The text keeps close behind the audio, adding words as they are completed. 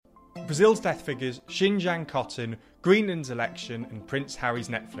Brazil's death figures, Xinjiang cotton, Greenland's election and Prince Harry's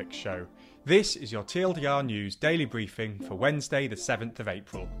Netflix show. This is your TLDR News daily briefing for Wednesday the 7th of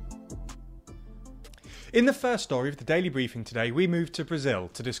April. In the first story of the daily briefing today, we move to Brazil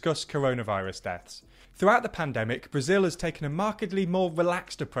to discuss coronavirus deaths. Throughout the pandemic, Brazil has taken a markedly more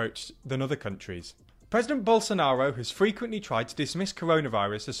relaxed approach than other countries. President Bolsonaro has frequently tried to dismiss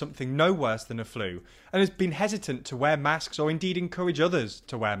coronavirus as something no worse than a flu, and has been hesitant to wear masks or indeed encourage others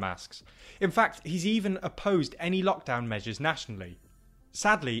to wear masks. In fact, he's even opposed any lockdown measures nationally.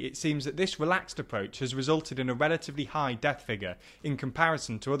 Sadly, it seems that this relaxed approach has resulted in a relatively high death figure in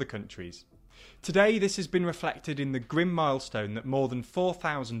comparison to other countries. Today, this has been reflected in the grim milestone that more than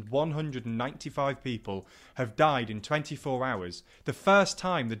 4,195 people have died in 24 hours, the first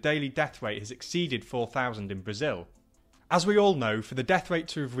time the daily death rate has exceeded 4,000 in Brazil. As we all know, for the death rate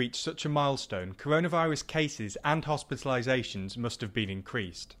to have reached such a milestone, coronavirus cases and hospitalisations must have been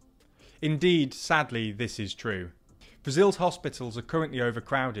increased. Indeed, sadly, this is true. Brazil's hospitals are currently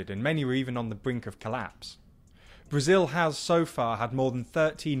overcrowded and many are even on the brink of collapse. Brazil has so far had more than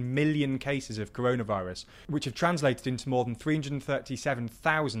 13 million cases of coronavirus, which have translated into more than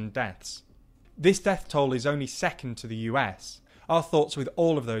 337,000 deaths. This death toll is only second to the US. Our thoughts with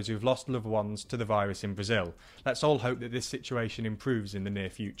all of those who have lost loved ones to the virus in Brazil. Let's all hope that this situation improves in the near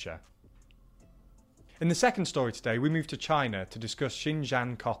future. In the second story today, we move to China to discuss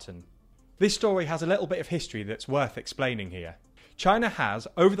Xinjiang cotton. This story has a little bit of history that's worth explaining here. China has,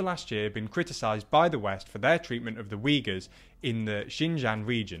 over the last year, been criticised by the West for their treatment of the Uyghurs in the Xinjiang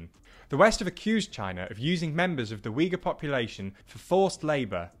region. The West have accused China of using members of the Uyghur population for forced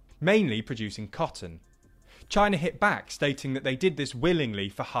labour, mainly producing cotton. China hit back, stating that they did this willingly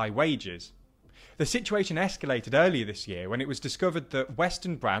for high wages. The situation escalated earlier this year when it was discovered that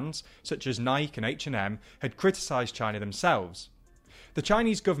Western brands, such as Nike and H&M, had criticised China themselves. The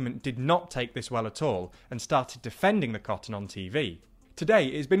Chinese government did not take this well at all and started defending the cotton on TV. Today,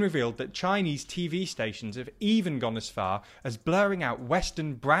 it has been revealed that Chinese TV stations have even gone as far as blurring out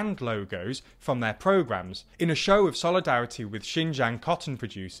Western brand logos from their programmes in a show of solidarity with Xinjiang cotton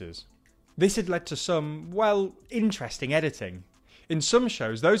producers. This had led to some, interesting editing. In some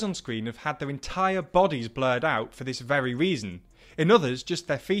shows, those on screen have had their entire bodies blurred out for this very reason. In others, just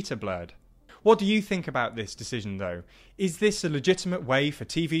their feet are blurred. What do you think about this decision though? Is this a legitimate way for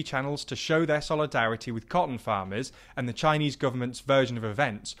TV channels to show their solidarity with cotton farmers and the Chinese government's version of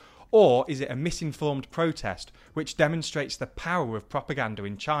events? Or is it a misinformed protest which demonstrates the power of propaganda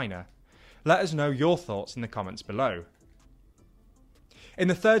in China? Let us know your thoughts in the comments below. In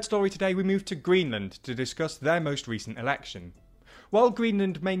the third story today, we move to Greenland to discuss their most recent election. While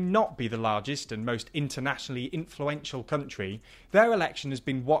Greenland may not be the largest and most internationally influential country, their election has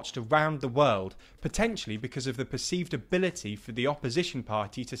been watched around the world, potentially because of the perceived ability for the opposition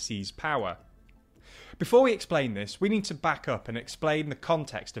party to seize power. Before we explain this, we need to back up and explain the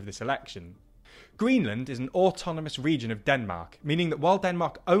context of this election. Greenland is an autonomous region of Denmark, meaning that while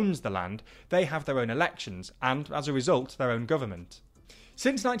Denmark owns the land, they have their own elections and, as a result, their own government.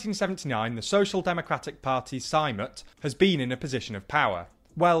 Since 1979, the Social Democratic Party Siumut has been in a position of power.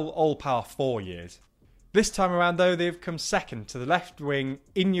 Well, all power 4 years. This time around though, they have come second to the left-wing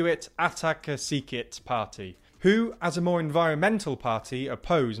Inuit Ataqatigiit party, who, as a more environmental party,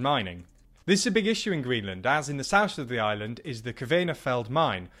 oppose mining. This is a big issue in Greenland, as in the south of the island is the Kvanefjeld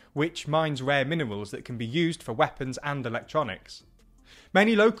mine, which mines rare minerals that can be used for weapons and electronics.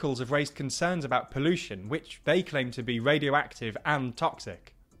 Many locals have raised concerns about pollution, which they claim to be radioactive and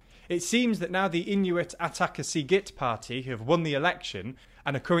toxic. It seems that now the Inuit Ataqatigiit party have won the election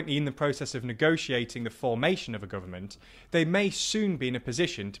and are currently in the process of negotiating the formation of a government, they may soon be in a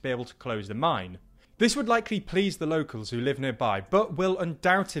position to be able to close the mine. This would likely please the locals who live nearby, but will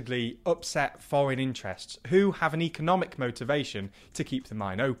undoubtedly upset foreign interests who have an economic motivation to keep the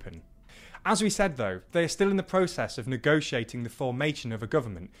mine open. As we said though, they are still in the process of negotiating the formation of a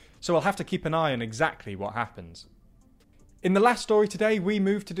government, so we'll have to keep an eye on exactly what happens. In the last story today, we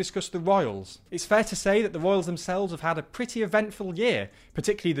move to discuss the royals. It's fair to say that the royals themselves have had a pretty eventful year,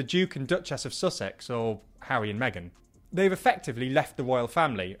 particularly the Duke and Duchess of Sussex, or Harry and Meghan. They've effectively left the royal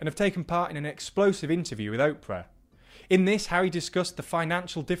family and have taken part in an explosive interview with Oprah. In this, Harry discussed the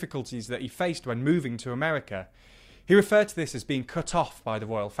financial difficulties that he faced when moving to America. He referred to this as being cut off by the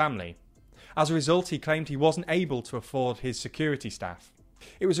royal family. As a result, he claimed he wasn't able to afford his security staff.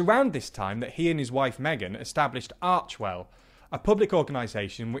 It was around this time that he and his wife Meghan established Archewell, a public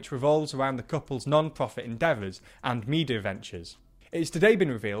organisation which revolves around the couple's non-profit endeavours and media ventures. It has today been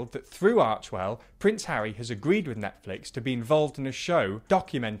revealed that through Archewell, Prince Harry has agreed with Netflix to be involved in a show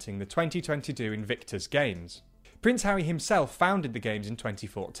documenting the 2022 Invictus Games. Prince Harry himself founded the Games in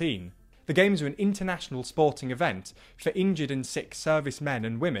 2014. The Games are an international sporting event for injured and sick servicemen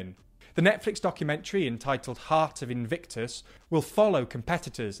and women. The Netflix documentary entitled Heart of Invictus will follow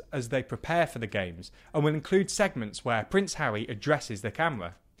competitors as they prepare for the Games and will include segments where Prince Harry addresses the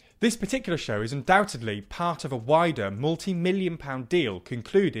camera. This particular show is undoubtedly part of a wider multi-million-pound deal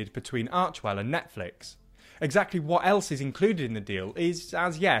concluded between Archewell and Netflix. Exactly what else is included in the deal is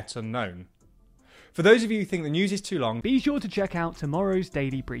as yet unknown. For those of you who think the news is too long, be sure to check out tomorrow's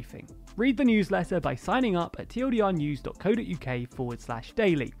daily briefing. Read the newsletter by signing up at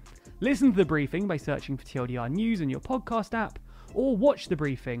tldrnews.co.uk/daily. Listen to the briefing by searching for TLDR News in your podcast app, or watch the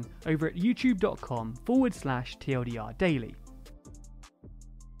briefing over at youtube.com/TLDR Daily.